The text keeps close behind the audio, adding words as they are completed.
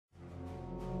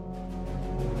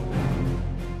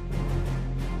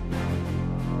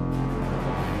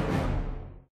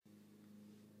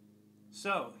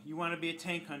So, you want to be a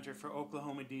tank hunter for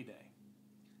Oklahoma D-Day.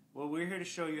 Well, we're here to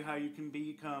show you how you can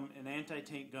become an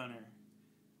anti-tank gunner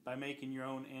by making your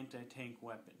own anti-tank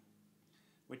weapon.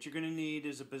 What you're going to need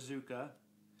is a bazooka,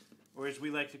 or as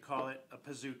we like to call it, a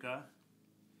pazooka.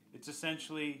 It's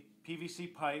essentially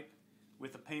PVC pipe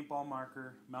with a paintball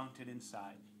marker mounted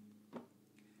inside.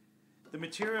 The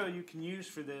material you can use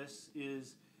for this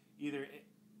is either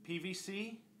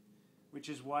PVC, which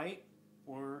is white,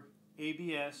 or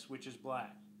ABS, which is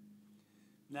black.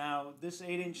 Now, this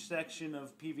 8-inch section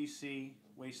of PVC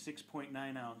weighs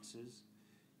 6.9 ounces,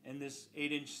 and this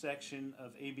 8-inch section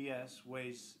of ABS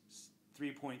weighs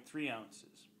 3.3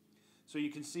 ounces. So you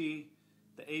can see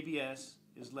the ABS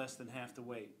is less than half the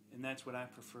weight, and that's what I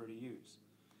prefer to use.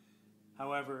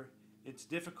 However, it's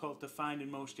difficult to find in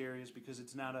most areas because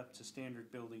it's not up to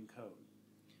standard building code.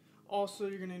 Also,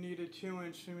 you're going to need a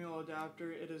 2-inch female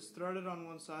adapter. It is threaded on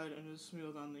one side and is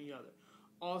smoothed on the other.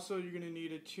 Also, you're going to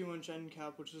need a 2-inch end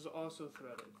cap, which is also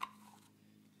threaded.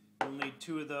 You'll need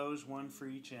 2 of those, 1 for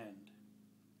each end.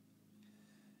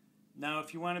 Now,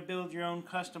 if you want to build your own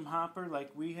custom hopper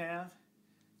like we have,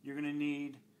 you're going to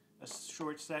need a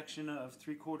short section of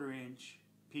 3/4 inch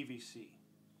PVC.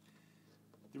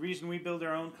 The reason we build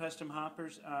our own custom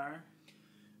hoppers are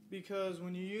because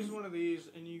when you use one of these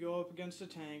and you go up against a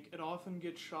tank, it often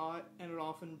gets shot and it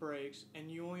often breaks,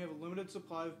 and you only have a limited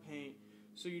supply of paint,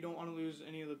 so you don't want to lose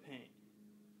any of the paint.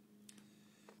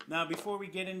 Now, before we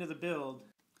get into the build,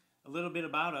 a little bit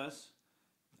about us.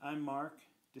 I'm Mark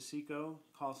DeSico,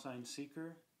 call sign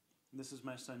Seeker. This is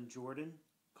my son Jordan,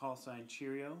 call sign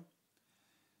Cheerio.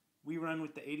 We run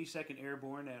with the 82nd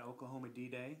Airborne at Oklahoma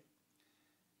D-Day.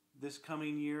 This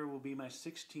coming year will be my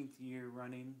 16th year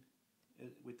running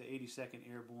with the 82nd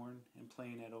Airborne and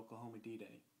playing at Oklahoma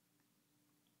D-Day.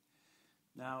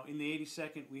 Now, in the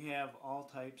 82nd, we have all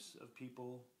types of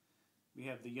people. We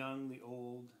have the young, the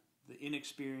old, the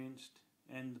inexperienced,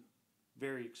 and the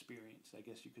very experienced, I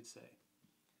guess you could say.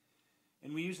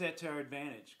 And we use that to our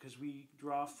advantage because we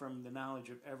draw from the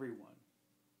knowledge of everyone.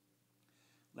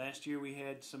 Last year we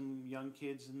had some young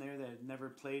kids in there that had never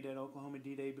played at Oklahoma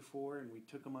D-Day before, and we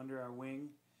took them under our wing,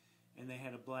 and they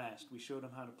had a blast. We showed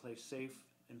them how to play safe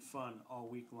and fun all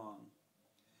week long.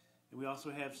 And we also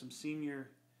have some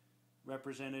senior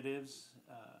representatives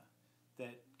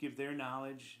that give their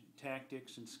knowledge,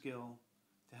 tactics, and skill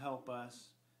to help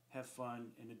us have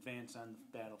fun and advance on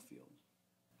the battlefield.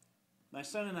 My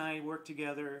son and I work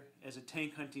together as a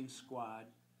tank hunting squad,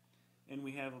 and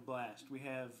we have a blast. We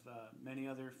have many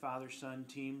other father-son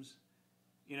teams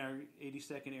in our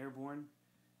 82nd Airborne,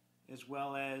 as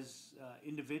well as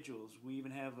individuals. We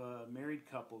even have a married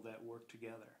couple that work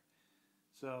together.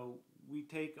 So we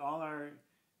take all our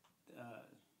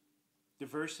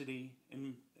diversity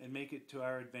and make it to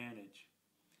our advantage.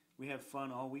 We have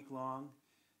fun all week long.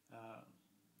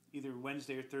 Either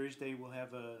Wednesday or Thursday we'll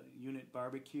have a unit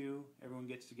barbecue. Everyone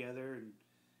gets together and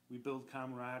we build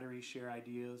camaraderie, share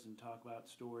ideas, and talk about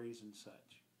stories and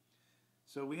such.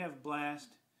 So we have a blast.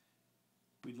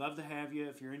 We'd love to have you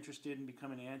if you're interested in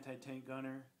becoming an anti-tank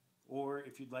gunner, or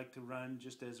if you'd like to run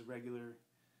just as a regular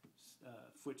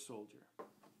foot soldier.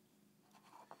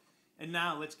 And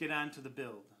now let's get on to the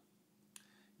build.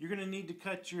 You're going to need to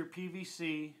cut your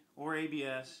PVC or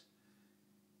ABS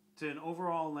to an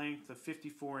overall length of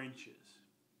 54 inches.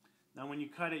 Now when you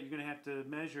cut it, you're going to have to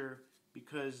measure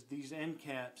because these end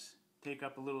caps take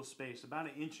up a little space, about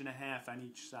 1.5 inches on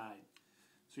each side.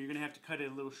 So you're going to have to cut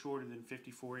it a little shorter than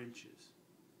 54 inches.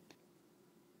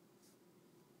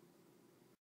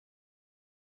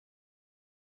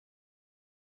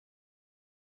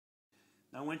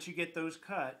 Now once you get those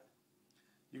cut,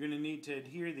 you're going to need to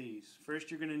adhere these.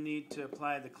 First you're going to need to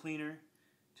apply the cleaner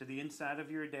to the inside of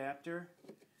your adapter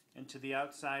and to the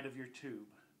outside of your tube.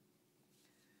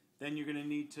 Then you're going to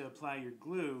need to apply your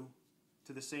glue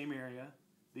to the same area,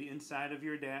 the inside of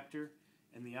your adapter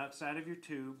and the outside of your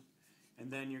tube,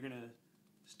 and then you're going to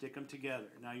stick them together.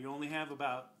 Now you only have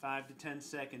about 5 to 10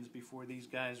 seconds before these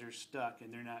guys are stuck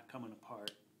and they're not coming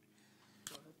apart.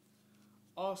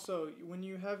 Also, when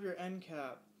you have your end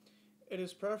cap, it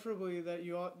is preferably that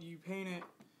you paint it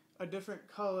a different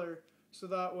color so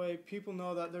that way people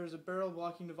know that there's a barrel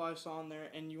blocking device on there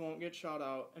and you won't get shot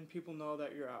out and people know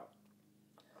that you're out.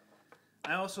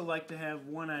 I also like to have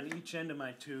one on each end of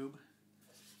my tube.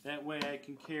 That way I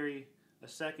can carry a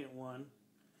second one.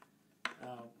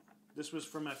 This was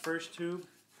for my first tube.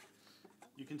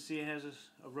 You can see it has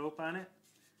a rope on it.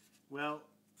 Well,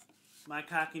 my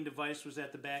cocking device was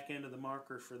at the back end of the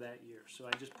marker for that year. So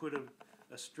I just put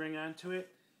a string onto it.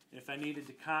 And if I needed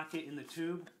to cock it in the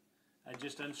tube, I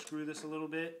just unscrew this a little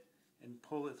bit and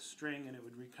pull the string and it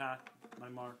would recock my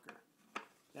marker.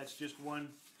 That's just one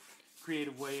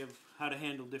creative way of how to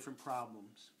handle different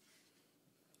problems.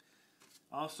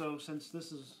 Also, since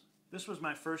this was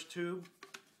my first tube,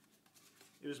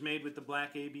 it was made with the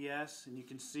black ABS, and you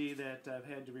can see that I've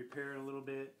had to repair it a little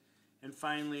bit. And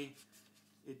finally,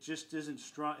 it just isn't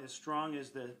as strong as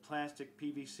the plastic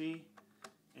PVC,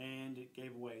 and it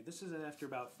gave away. This is after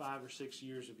about 5 or 6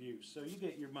 years of use, so you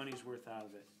get your money's worth out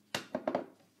of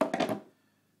it.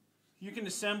 You can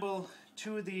assemble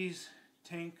 2 of these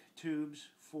tank tubes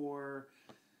for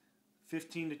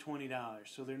 $15 to $20,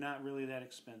 so they're not really that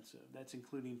expensive. That's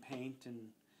including paint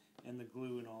and the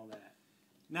glue and all that.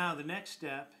 Now the next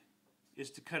step is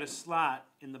to cut a slot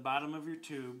in the bottom of your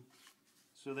tube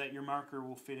so that your marker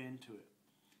will fit into it.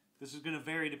 This is going to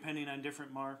vary depending on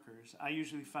different markers. I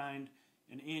usually find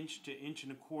an 1 to 1.25 inch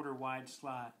wide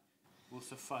slot will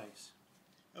suffice.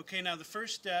 Okay, now the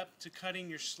first step to cutting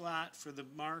your slot for the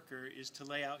marker is to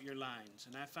lay out your lines.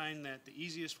 And I find that the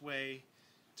easiest way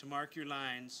to mark your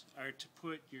lines are to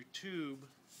put your tube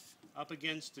up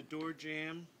against the door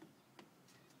jamb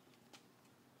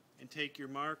and take your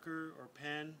marker or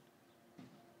pen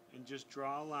and just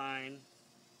draw a line.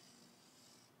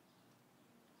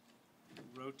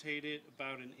 Rotate it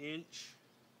about 1 inch.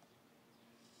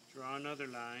 Draw another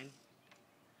line.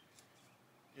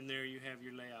 And there you have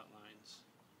your layout lines.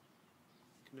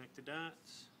 Connect the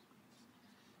dots.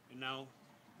 And now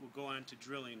we'll go on to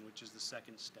drilling, which is the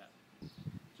second step.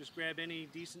 Just grab any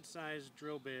decent sized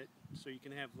drill bit so you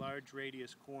can have large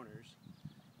radius corners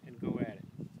and go at it.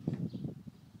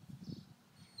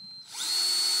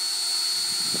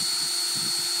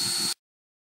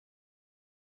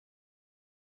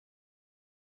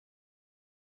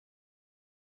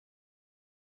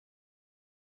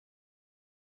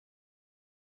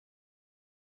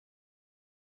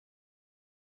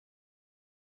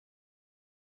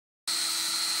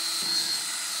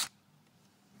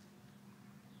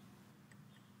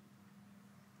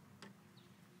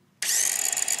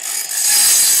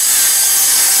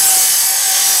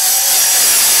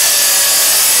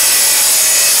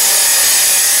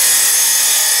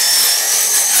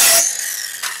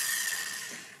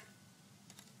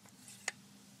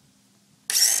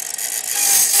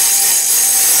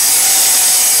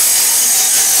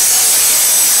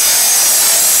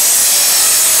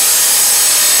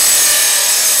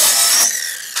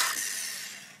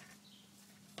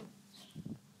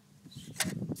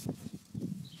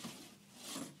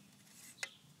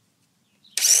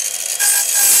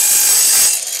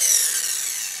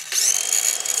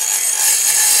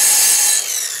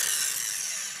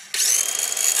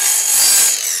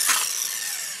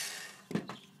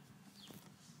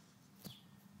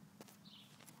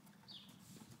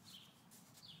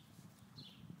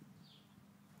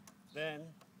 Then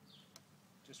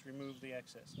just remove the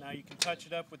excess. Now you can touch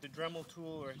it up with the Dremel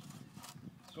tool or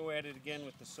go at it again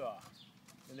with the saw.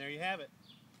 And there you have it.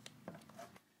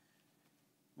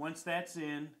 Once that's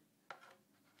in,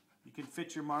 you can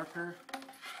fit your marker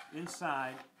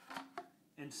inside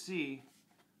and see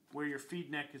where your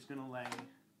feed neck is going to lay,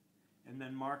 and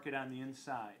then mark it on the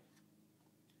inside.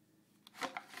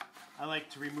 I like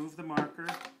to remove the marker,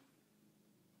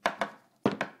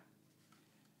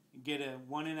 get a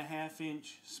 1.5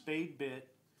 inch spade bit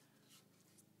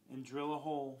and drill a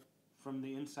hole from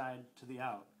the inside to the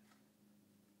out.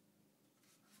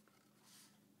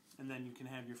 And then you can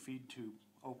have your feed tube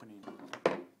opening.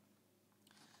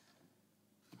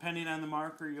 Depending on the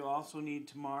marker, you'll also need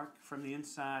to mark from the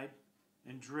inside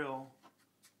and drill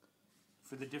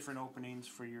for the different openings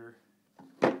for your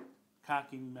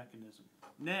cocking mechanism.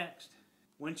 Next,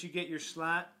 once you get your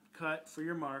slot cut for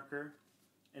your marker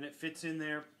and it fits in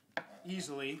there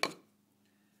easily,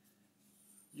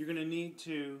 you're going to need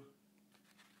to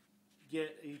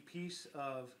get a piece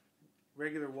of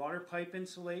regular water pipe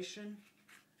insulation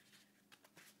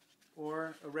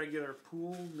or a regular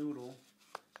pool noodle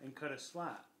and cut a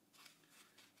slot.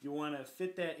 You want to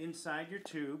fit that inside your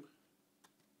tube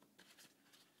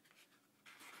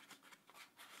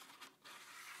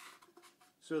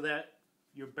so that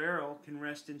your barrel can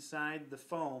rest inside the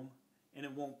foam and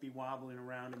it won't be wobbling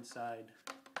around inside.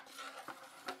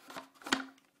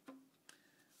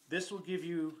 This will give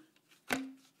you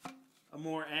a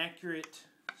more accurate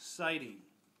sighting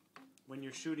when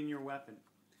you're shooting your weapon.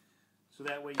 So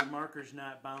that way your marker's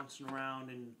not bouncing around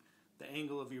and the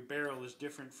angle of your barrel is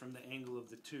different from the angle of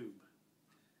the tube.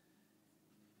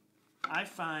 I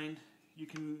find you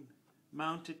can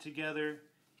mount it together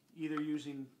either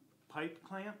using pipe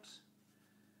clamps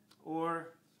or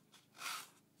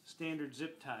standard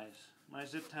zip ties. My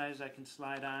zip ties I can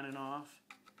slide on and off,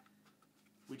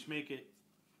 which make it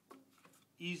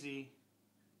easy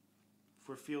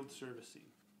for field servicing.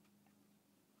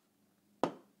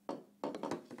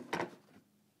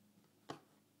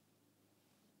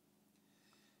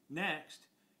 Next,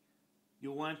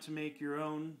 you'll want to make your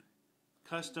own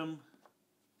custom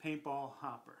paintball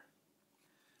hopper.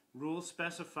 Rules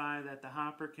specify that the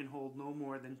hopper can hold no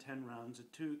more than 10 rounds of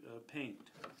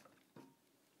paint.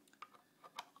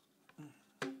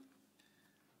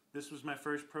 This was my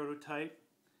first prototype.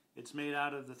 It's made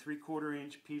out of the 3/4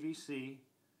 inch PVC,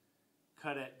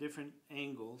 cut at different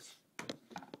angles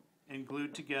and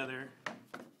glued together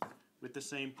with the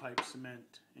same pipe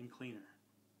cement and cleaner.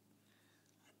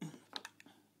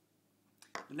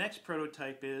 The next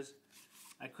prototype is,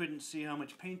 I couldn't see how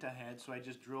much paint I had, so I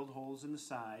just drilled holes in the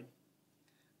side,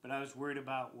 but I was worried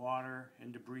about water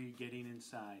and debris getting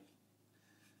inside.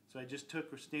 So I just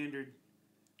took a standard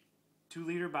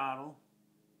 2-liter bottle,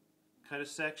 cut a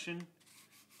section,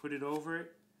 put it over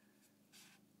it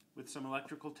with some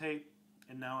electrical tape,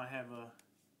 and now I have a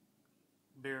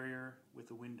barrier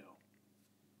with a window.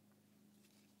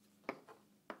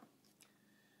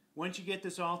 Once you get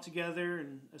this all together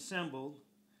and assembled,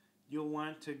 you'll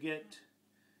want to get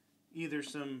either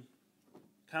some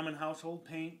common household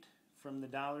paint from the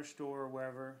dollar store or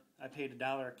wherever. I paid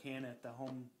 $1 a can at the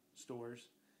home stores.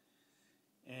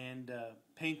 And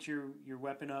paint your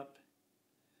weapon up.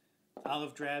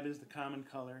 Olive drab is the common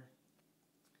color,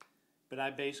 but I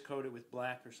base coat it with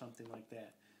black or something like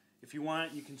that. If you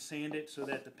want, you can sand it so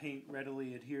that the paint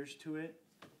readily adheres to it.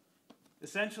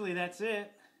 Essentially, that's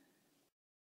it.